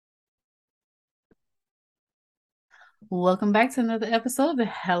Welcome back to another episode of the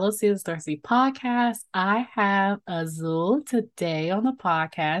Hello Sis Darcy podcast. I have Azul today on the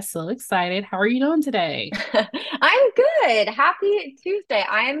podcast. So excited. How are you doing today? I'm good. Happy Tuesday.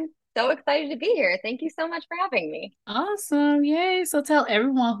 I'm so excited to be here. Thank you so much for having me. Awesome. Yay. So tell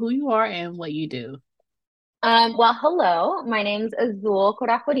everyone who you are and what you do. Hello. My name's Azul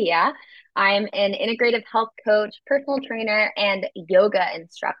Corajoria. I'm an integrative health coach, personal trainer, and yoga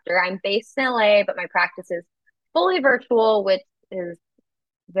instructor. I'm based in LA, but my practice is fully virtual, which is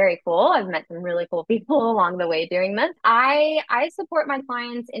very cool. I've met some really cool people along the way doing this. I support my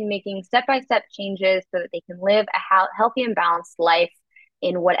clients in making step-by-step changes so that they can live a healthy and balanced life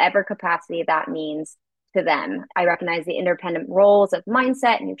in whatever capacity that means to them. I recognize the independent roles of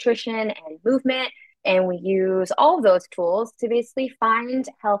mindset, nutrition, and movement, and we use all of those tools to basically find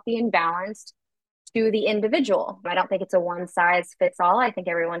healthy and balanced to the individual. I don't think it's a one size fits all. I think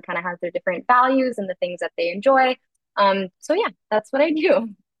everyone kind of has their different values and the things that they enjoy. So yeah, that's what I do.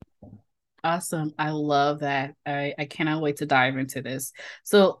 Awesome. I love that. I cannot wait to dive into this.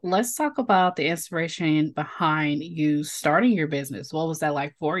 So let's talk about the inspiration behind you starting your business. What was that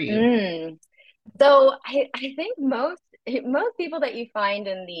like for you? Mm. So I think most people that you find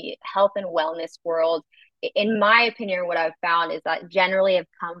in the health and wellness world, in my opinion, what I've found is that generally have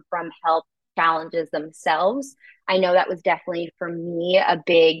come from health challenges themselves. I know that was definitely for me a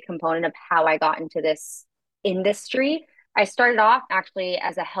big component of how I got into this industry. I started off actually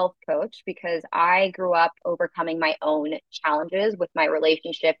as a health coach because I grew up overcoming my own challenges with my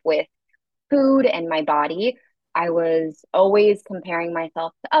relationship with food and my body. I was always comparing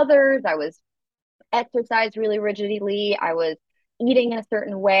myself to others. I was exercised really rigidly. I was eating in a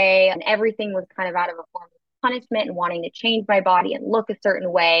certain way, and everything was kind of out of a form of punishment and wanting to change my body and look a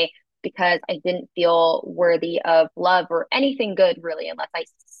certain way because I didn't feel worthy of love or anything good really unless I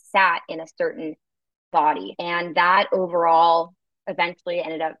sat in a certain body. And that overall eventually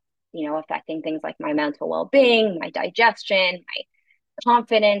ended up, affecting things like my mental well-being, my digestion, my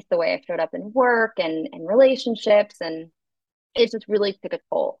confidence, the way I showed up in work and relationships. And it just really took a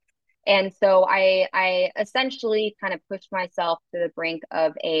toll. And so I essentially kind of pushed myself to the brink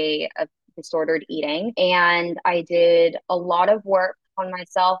of a disordered eating. And I did a lot of work on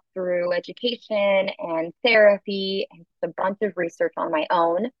myself through education and therapy and just a bunch of research on my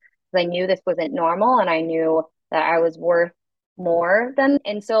own because I knew this wasn't normal and I knew that I was worth more than.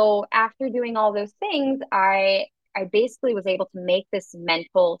 And so after doing all those things, I basically was able to make this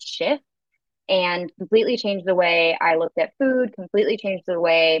mental shift and completely changed the way I looked at food, completely changed the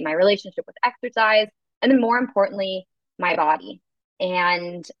way my relationship with exercise, and then more importantly, my body.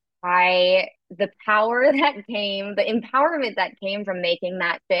 And the power that came, the empowerment that came from making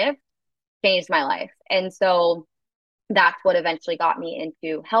that shift changed my life. And so that's what eventually got me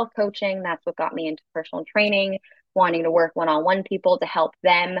into health coaching. That's what got me into personal training, wanting to work one on one people to help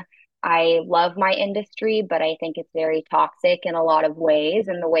them. I love my industry, but I think it's very toxic in a lot of ways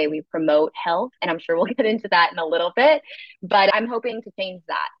in the way we promote health. And I'm sure we'll get into that in a little bit, but I'm hoping to change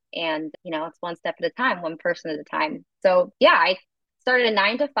that. And, it's one step at a time, one person at a time. So, yeah, I started a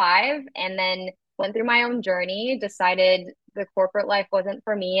 9 to 5 and then went through my own journey, decided the corporate life wasn't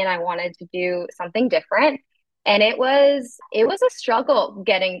for me and I wanted to do something different, and it was a struggle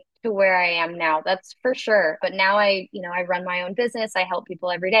getting to where I am now, that's for sure. But now I run my own business. I help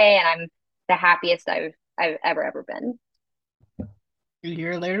people every day and I'm the happiest I've ever been.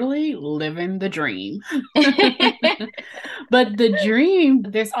 You're literally living the dream. But the dream,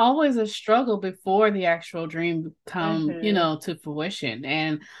 there's always a struggle before the actual dream come, hmm to fruition.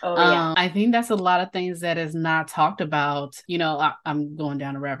 And Oh yeah. I think that's a lot of things that is not talked about. I'm going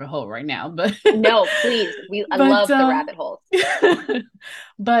down a rabbit hole right now, but No, please. I but love the rabbit holes.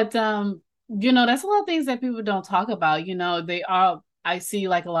 but that's a lot of things that people don't talk about. They are I see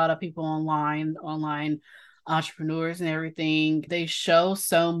like a lot of people online entrepreneurs and everything. They show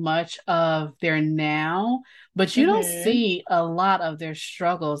so much of their now, but you don't hmm see a lot of their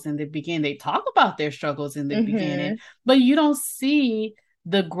struggles in the beginning. They talk about their struggles in the beginning, hmm but you don't see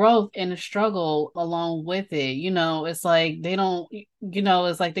the growth and the struggle along with it. It's like they don't,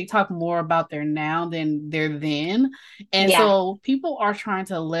 it's like they talk more about their now than their then. And Yeah. so people are trying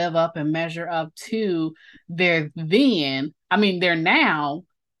to live up and measure up to their then, I mean, their now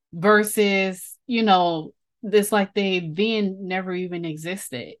versus, it's like they then never even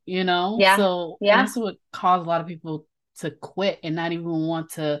existed, Yeah. So Yeah. that's what caused a lot of people to quit and not even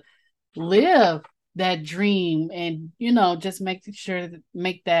want to live that dream and, just make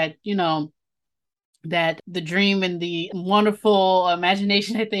that, that the dream and the wonderful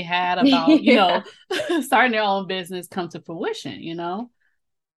imagination that they had about, Yeah. starting their own business come to fruition.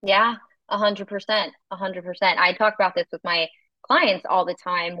 Yeah. 100%, 100%. I talk about this with my clients all the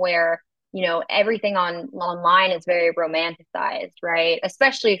time where, everything online is very romanticized, right?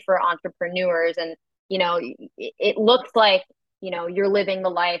 Especially for entrepreneurs. And, it looks like, you're living the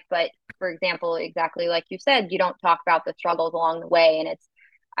life, but for example, exactly like you said, you don't talk about the struggles along the way.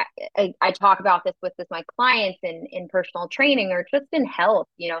 And I talk about this with my clients in personal training or just in health,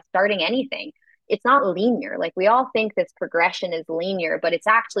 starting anything. It's not linear. Like we all think this progression is linear, but it's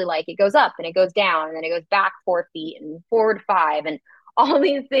actually like it goes up and it goes down and then it goes back 4 feet and forward five and all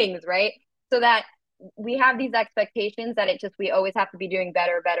these things, right? So that we have these expectations that we always have to be doing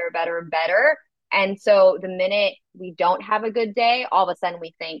better, better, better, and better. And so the minute we don't have a good day, all of a sudden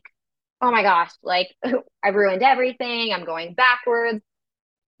we think, oh my gosh, like I ruined everything. I'm going backwards.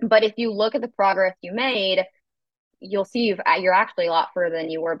 But if you look at the progress you made, you'll see you're actually a lot further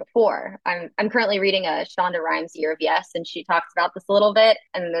than you were before. I'm currently reading a Shonda Rhimes Year of Yes, and she talks about this a little bit.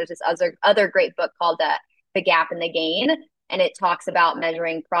 And then there's this other great book called The Gap and the Gain, and it talks about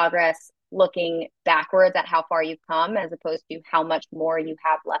measuring progress, looking backwards at how far you've come, as opposed to how much more you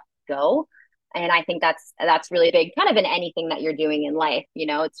have left to go. And I think that's really big, kind of in anything that you're doing in life.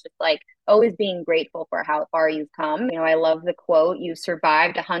 It's just like always being grateful for how far you've come. I love the quote, you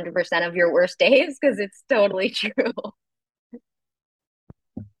survived 100% of your worst days, because it's totally true.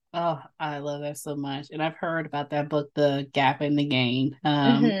 Oh, I love that so much. And I've heard about that book, The Gap in the Gain,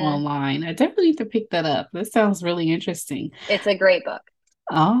 Hmm. online. I definitely need to pick that up. This sounds really interesting. It's a great book.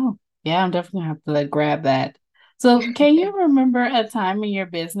 Oh, yeah, I'm definitely gonna have to grab that. So, can you remember a time in your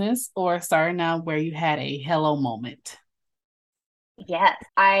business or starting out where you had a hello moment? Yes,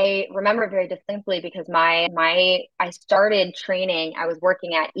 I remember it very distinctly because my I started training. I was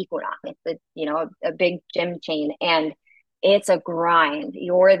working at Equinox. It's a big gym chain, and it's a grind.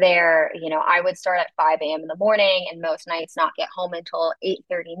 You're there. I would start at 5 a.m. in the morning, and most nights not get home until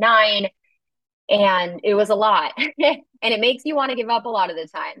 8:39, and it was a lot. And it makes you want to give up a lot of the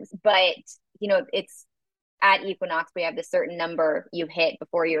times. But it's at Equinox, we have this certain number you hit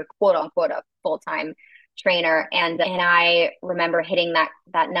before you're quote unquote a full time trainer. And I remember hitting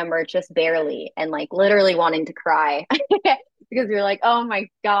that number just barely and like literally wanting to cry because you're like, oh my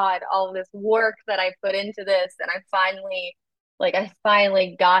God, all this work that I put into this. And I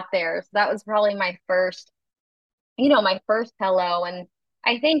finally got there. So that was probably my first hello. And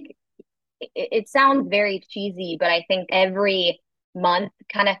I think it sounds very cheesy, but I think every month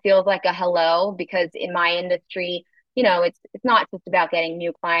kind of feels like a hello, because in my industry, it's not just about getting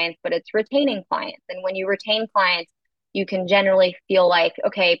new clients, but it's retaining clients. And when you retain clients, you can generally feel like,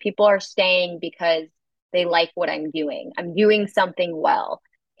 okay, people are staying because they like what I'm doing. I'm doing something well.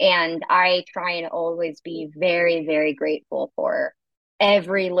 And I try and always be very, very grateful for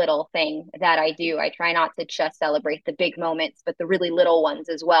every little thing that I do. I try not to just celebrate the big moments, but the really little ones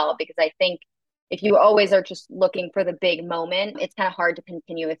as well, because I think if you always are just looking for the big moment, it's kind of hard to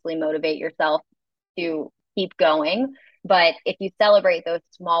continuously motivate yourself to keep going. But if you celebrate those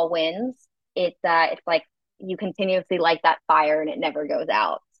small wins, it's like you continuously light that fire and it never goes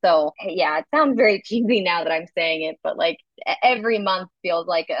out. So yeah, it sounds very cheesy now that I'm saying it, but like every month feels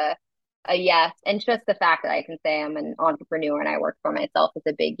like a yes. And just the fact that I can say I'm an entrepreneur and I work for myself is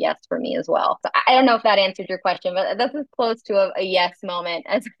a big yes for me as well. So I don't know if that answered your question, but that's as close to a yes moment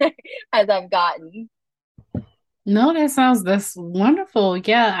as as I've gotten. No, that's wonderful.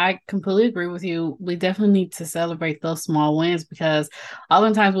 Yeah, I completely agree with you. We definitely need to celebrate those small wins because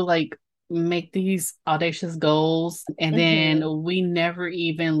oftentimes we like make these audacious goals and Hmm. then we never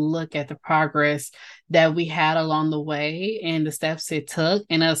even look at the progress that we had along the way and the steps it took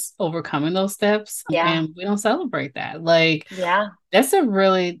and us overcoming those steps Yeah. and we don't celebrate that. Like Yeah. that's a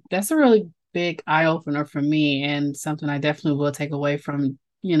really big eye opener for me and something I definitely will take away from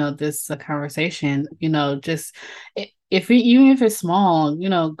this conversation. Just even if it's small,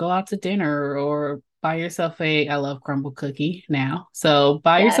 go out to dinner or buy yourself I love crumble cookie now, so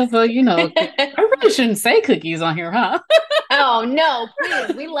buy Yes. yourself I really shouldn't say cookies on here, huh? Oh no,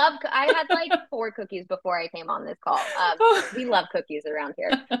 please. We love I had like 4 cookies before I came on this call. We love cookies around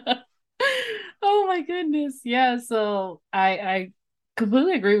here. Oh my goodness. Yeah, so I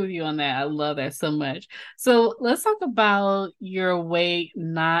completely agree with you on that. I love that so much. So let's talk about your weight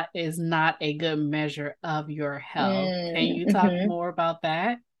not a good measure of your health. Can you talk Mm-hmm. more about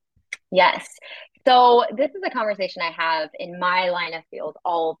that? Yes. So this is a conversation I have in my line of field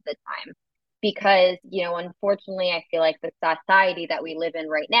all of the time because, unfortunately, I feel like the society that we live in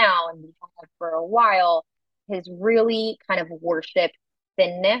right now and we have for a while has really kind of worshipped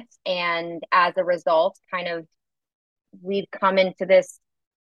thinness. And as a result, kind of we've come into this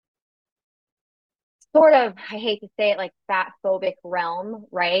sort of, I hate to say it, like fat phobic realm,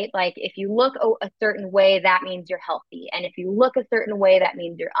 right? Like if you look a certain way, that means you're healthy. And if you look a certain way, that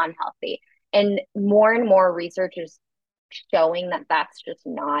means you're unhealthy. And more research is showing that that's just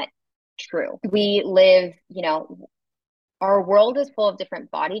not true. We live, our world is full of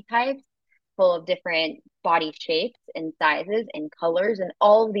different body types, full of different body shapes and sizes and colors and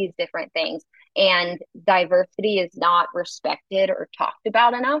all of these different things. And diversity is not respected or talked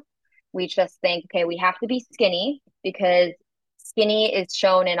about enough. We just think, okay, we have to be skinny because skinny is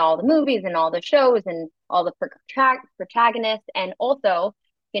shown in all the movies and all the shows and all the protagonists. And also,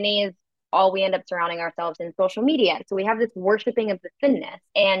 skinny is all we end up surrounding ourselves in social media. So we have this worshiping of the thinness.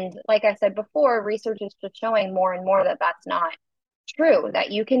 And like I said before, research is just showing more and more that that's not true,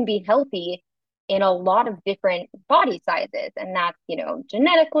 that you can be healthy in a lot of different body sizes. And that's,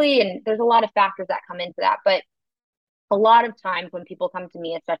 genetically, and there's a lot of factors that come into that. But a lot of times when people come to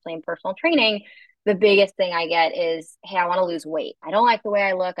me, especially in personal training, the biggest thing I get is, hey, I want to lose weight. I don't like the way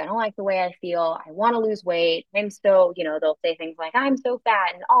I look. I don't like the way I feel. I want to lose weight. I'm so, they'll say things like, I'm so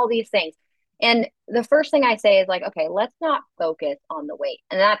fat and all these things. And the first thing I say is like, okay, let's not focus on the weight.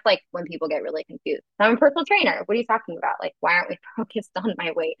 And that's like when people get really confused. I'm a personal trainer. What are you talking about? Like, why aren't we focused on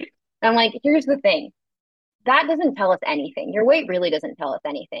my weight? And I'm like, here's the thing. That doesn't tell us anything. Your weight really doesn't tell us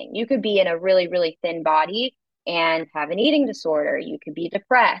anything. You could be in a really, really thin body and have an eating disorder. You could be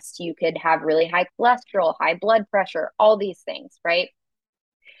depressed. You could have really high cholesterol, high blood pressure, all these things, right?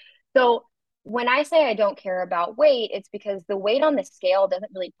 So when I say I don't care about weight, it's because the weight on the scale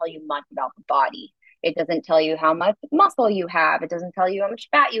doesn't really tell you much about the body. It doesn't tell you how much muscle you have. It doesn't tell you how much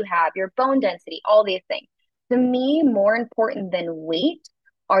fat you have, your bone density, all these things. To me, more important than weight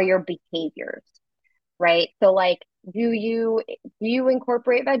are your behaviors, right? So like, do you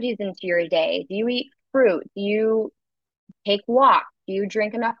incorporate veggies into your day? Do you eat fruit? Do you take walks? Do you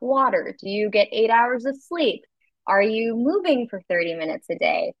drink enough water? Do you get 8 hours of sleep? Are you moving for 30 minutes a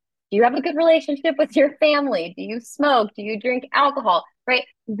day? Do you have a good relationship with your family? Do you smoke? Do you drink alcohol? Right?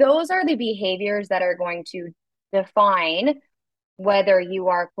 Those are the behaviors that are going to define whether you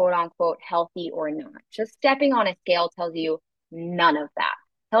are quote unquote healthy or not. Just stepping on a scale tells you none of that,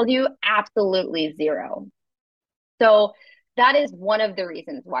 tells you absolutely zero. So that is one of the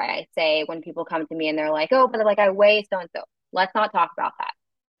reasons why I say when people come to me and they're like, oh, but like I weigh so and so, let's not talk about that.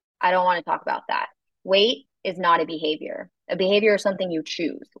 I don't want to talk about that. Weight is not a behavior. A behavior is something you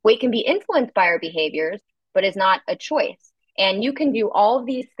choose. Weight can be influenced by our behaviors, but is not a choice. And you can do all of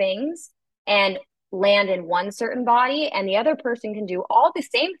these things and land in one certain body, and the other person can do all the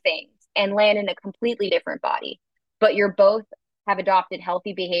same things and land in a completely different body. But you're both have adopted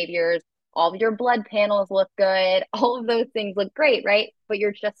healthy behaviors. All of your blood panels look good. All of those things look great, right? But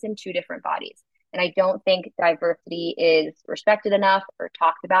you're just in two different bodies. And I don't think diversity is respected enough or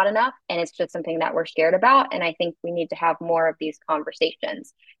talked about enough. And it's just something that we're scared about. And I think we need to have more of these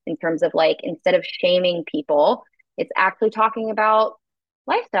conversations in terms of like, instead of shaming people, it's actually talking about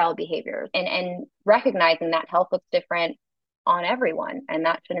lifestyle behaviors and recognizing that health looks different on everyone. And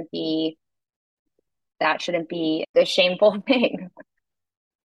that shouldn't be the shameful thing.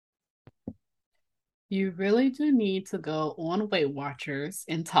 You really do need to go on Weight Watchers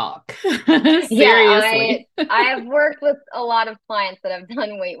and talk. Yeah, I Seriously. I have worked with a lot of clients that have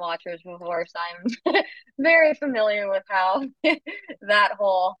done Weight Watchers before, so I'm very familiar with how that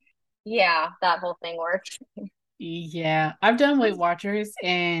whole that whole thing works. Yeah, I've done Weight Watchers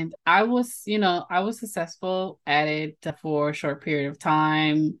and I was successful at it for a short period of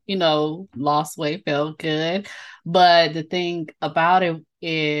time, lost weight, felt good. But the thing about it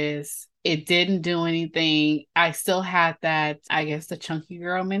is it didn't do anything. I still had that, I guess, the chunky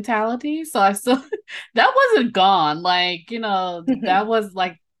girl mentality. So I still, that wasn't gone. Like, that was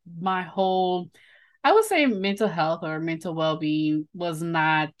like my whole, I would say mental health or mental well-being was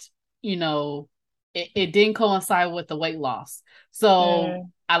not, you know, it didn't coincide with the weight loss. So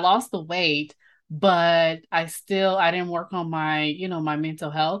Mm, I lost the weight, but I didn't work on my, my mental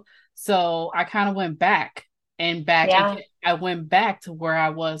health. So I kind of went back and back yeah. again. I went back to where I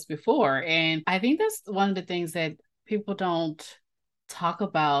was before. And I think that's one of the things that people don't talk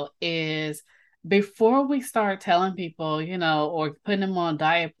about is before we start telling people, or putting them on a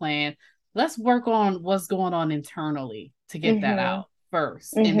diet plan, let's work on what's going on internally to get that Mm-hmm. out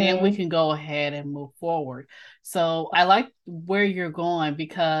first, and then we Mm-hmm. can go ahead and move forward. So I like where you're going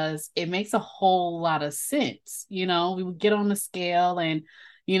because it makes a whole lot of sense. We would get on the scale and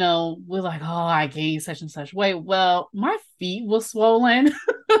we're like, oh, I gained such and such weight. Well, my feet were swollen,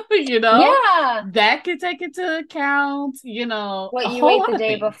 you know, Yeah. that could take into account, What a you whole ate lot the of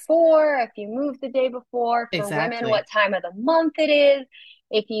day things. before, if you moved the day before, for women, Exactly. what time of the month it is.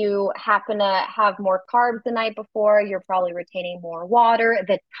 If you happen to have more carbs the night before, you're probably retaining more water.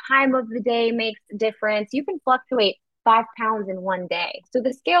 The time of the day makes a difference. You can fluctuate 5 pounds in one day. So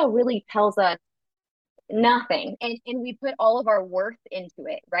the scale really tells us nothing. And we put all of our worth into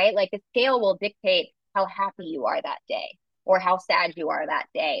it, right? Like the scale will dictate how happy you are that day or how sad you are that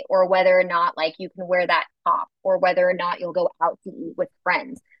day or whether or not like you can wear that top or whether or not you'll go out to eat with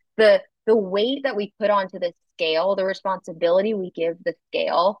friends. The weight that we put onto the scale, the responsibility we give the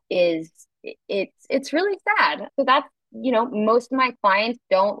scale is it's really sad. So that's, most of my clients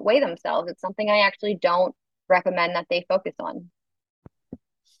don't weigh themselves. It's something I actually don't recommend that they focus on.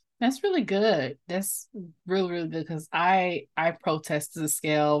 That's really good. That's really, really good because I protested the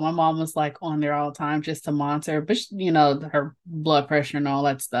scale. My mom was like on there all the time just to monitor, but her blood pressure and all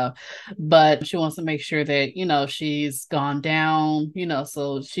that stuff. But she wants to make sure that she's gone down,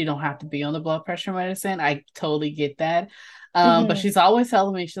 so she don't have to be on the blood pressure medicine. I totally get that. But Mhm. she's always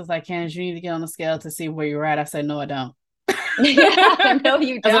telling me, she's like, Candace, you need to get on the scale to see where you're at. I said, no, I don't. Yeah, no,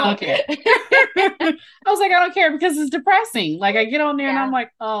 you I said, I don't don't. care. I was like, I don't care because it's depressing. Like I get on there and I'm Yeah.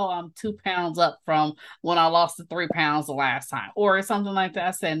 like, oh, I'm 2 pounds up from when I lost the 3 pounds the last time, or something like that.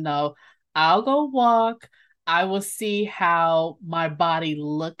 I said, no, I'll go walk. I will see how my body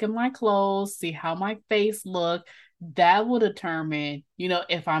look in my clothes, see how my face look. That will determine,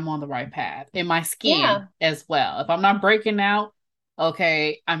 if I'm on the right path in my skin Yeah. as well. If I'm not breaking out,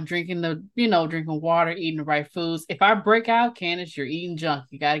 okay, I'm drinking drinking water, eating the right foods. If I break out, Candace, you're eating junk.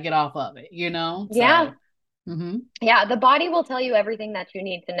 You got to get off of it. Yeah. So, hmm Yeah. The body will tell you everything that you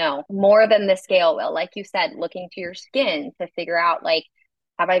need to know more than the scale will. Like you said, looking to your skin to figure out, like,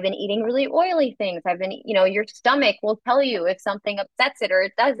 have I been eating really oily things? I've been, your stomach will tell you if something upsets it or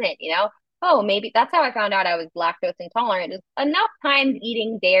it doesn't. Oh, maybe that's how I found out I was lactose intolerant. Just enough times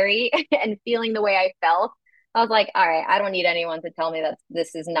eating dairy and feeling the way I felt. I was like, all right, I don't need anyone to tell me that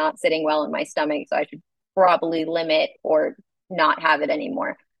this is not sitting well in my stomach. So I should probably limit or not have it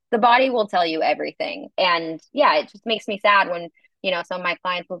anymore. The body will tell you everything. And yeah, it just makes me sad when, some of my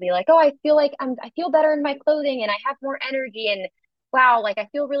clients will be like, "Oh, I feel like I feel better in my clothing and I have more energy and wow, like I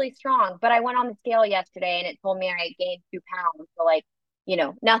feel really strong." But I went on the scale yesterday and it told me I gained 2 pounds. So like,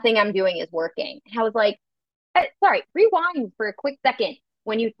 nothing I'm doing is working. And I was like, sorry, rewind for a quick second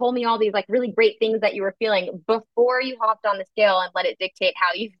when you told me all these like really great things that you were feeling before you hopped on the scale and let it dictate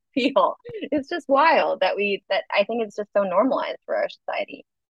how you feel. It's just wild that I think it's just so normalized for our society.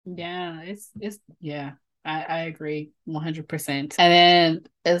 yeah, it's yeah. I agree 100%. And then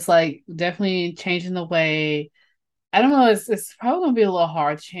it's like definitely changing the way. I don't know. It's probably gonna be a little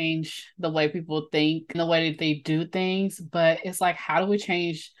hard to change the way people think and the way that they do things. But it's like, how do we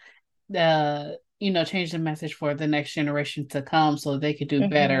change the message for the next generation to come so they could do Hmm.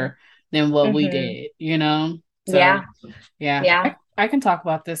 better than what we Hmm. did? So Yeah. yeah, Yeah. I can talk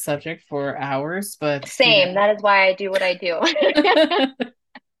about this subject for hours, but Same. That is why I do what I do.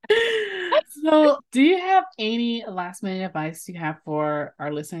 So do you have any last minute advice you have for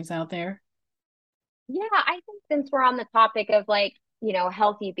our listeners out there? Yeah, I think since we're on the topic of like,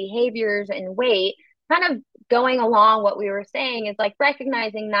 healthy behaviors and weight, kind of going along what we were saying is like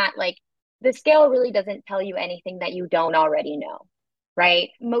recognizing that like the scale really doesn't tell you anything that you don't already know, right?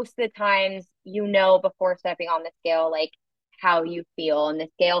 Most of the times you know before stepping on the scale, like how you feel, and the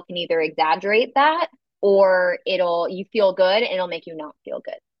scale can either exaggerate that or you feel good and it'll make you not feel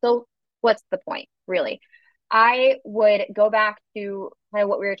good. So what's the point, really? I would go back to kind of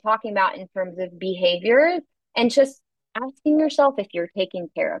what we were talking about in terms of behaviors and just asking yourself if you're taking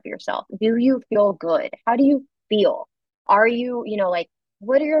care of yourself. Do you feel good? How do you feel? Are you, like,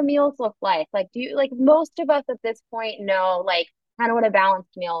 what do your meals look like? Like, do you, like, most of us at this point know, like, kind of what a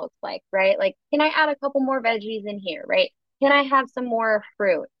balanced meal looks like, right? Like, can I add a couple more veggies in here, right? Can I have some more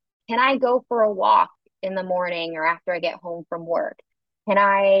fruit? Can I go for a walk in the morning or after I get home from work? Can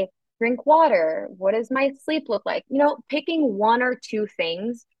I drink water? What does my sleep look like? Picking one or two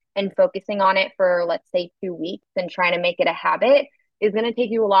things and focusing on it for, let's say, 2 weeks and trying to make it a habit is going to take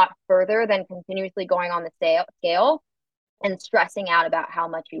you a lot further than continuously going on the scale and stressing out about how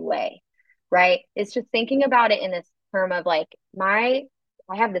much you weigh, right? It's just thinking about it in this term of like, I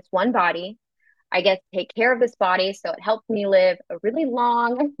have this one body. I get to take care of this body so it helps me live a really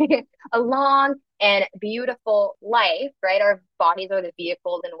long, a long and beautiful life, right? Our bodies are the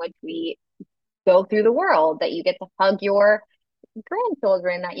vehicles in which we go through the world, that you get to hug your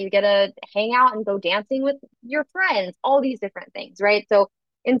grandchildren, that you get to hang out and go dancing with your friends, all these different things, right? So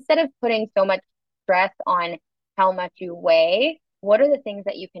instead of putting so much stress on how much you weigh, what are the things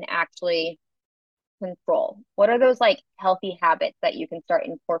that you can actually control? What are those like healthy habits that you can start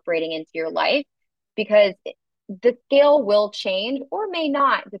incorporating into your life? Because the scale will change or may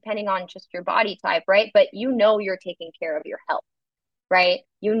not, depending on just your body type, right? But you know you're taking care of your health, right?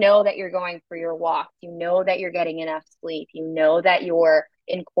 You know that you're going for your walks. You know that you're getting enough sleep. You know that you're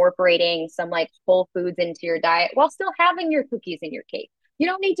incorporating some like whole foods into your diet while still having your cookies and your cake. You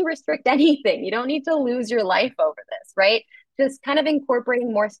don't need to restrict anything. You don't need to lose your life over this, right? Just kind of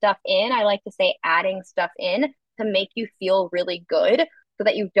incorporating more stuff in. I like to say adding stuff in to make you feel really good so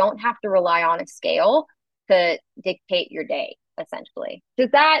that you don't have to rely on a scale to dictate your day, essentially.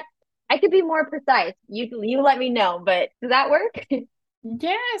 Does that I could be more precise. You let me know, but does that work?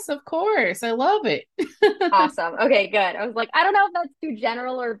 Yes, of course. I love it. Awesome. Okay, good. I was like, I don't know if that's too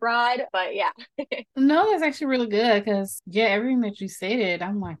general or broad, but yeah. No, that's actually really good because, yeah, everything that you stated,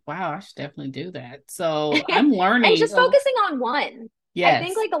 I'm like, wow, I should definitely do that. So I'm And learning. just focusing on one. I think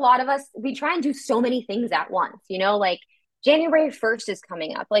Yes. like a lot of us, we try and do so many things at once, like January 1st is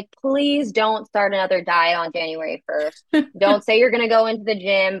coming up. Like, please don't start another diet on January 1st. Don't say you're going to go into the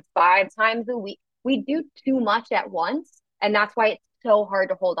gym 5 times a week. We do too much at once. And that's why it's so hard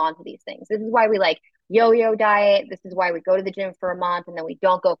to hold on to these things. This is why we like yo yo diet. This is why we go to the gym for a month and then we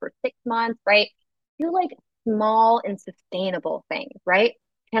don't go for 6 months, right? Do like small and sustainable things, right?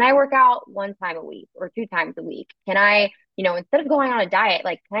 Can I work out 1 time a week or 2 times a week? Can I, instead of going on a diet,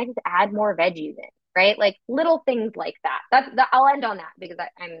 like, can I just add more veggies in? Right? Like little things like that. I'll end on that because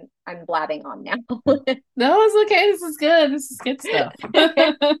I'm blabbing on now. No, it's okay. This is good. This is good stuff.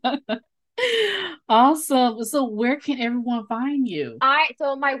 Awesome. So where can everyone find you?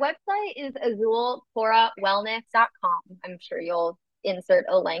 So my website is azulcorawellness.com. I'm sure you'll insert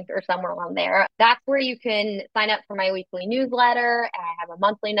a link or somewhere on there. That's where you can sign up for my weekly newsletter. And I have a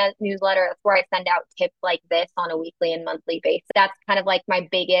monthly newsletter. That's where I send out tips like this on a weekly and monthly basis. That's kind of like my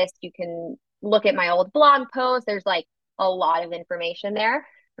biggest. You can look at my old blog posts. There's like a lot of information there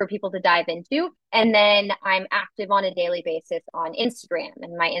for people to dive into. And then I'm active on a daily basis on Instagram.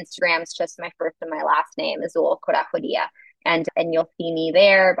 And my Instagram is just my first and my last name, Azul Corajoria. And you'll see me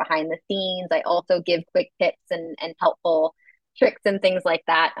there behind the scenes. I also give quick tips and helpful tricks and things like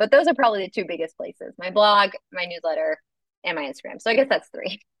that. But those are probably the two biggest places: my blog, my newsletter, and my Instagram. So I guess that's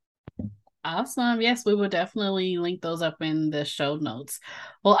three. Awesome. Yes, we will definitely link those up in the show notes.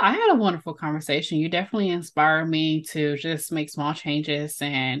 Well, I had a wonderful conversation. You definitely inspired me to just make small changes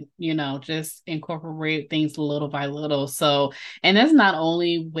and, just incorporate things little by little. So, and that's not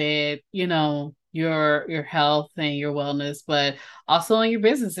only with, your health and your wellness, but also in your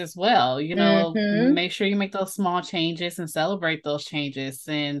business as well. Mm-hmm. Make sure you make those small changes and celebrate those changes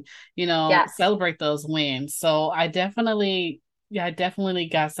and, Yes. celebrate those wins. So I definitely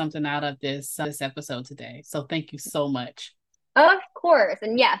got something out of this episode today. So thank you so much. Of course.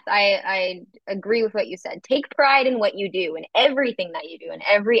 And yes, I agree with what you said. Take pride in what you do and everything that you do and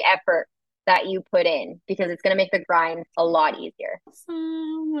every effort that you put in because it's going to make the grind a lot easier.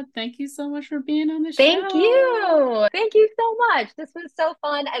 Awesome. Well, thank you so much for being on the Thank show. you. Thank you so much. This was so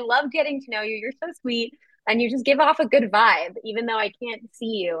fun. I love getting to know you. You're so sweet and you just give off a good vibe. Even though I can't see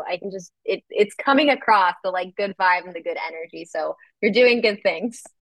you, I can just it's coming across the like good vibe and the good energy. So you're doing good things.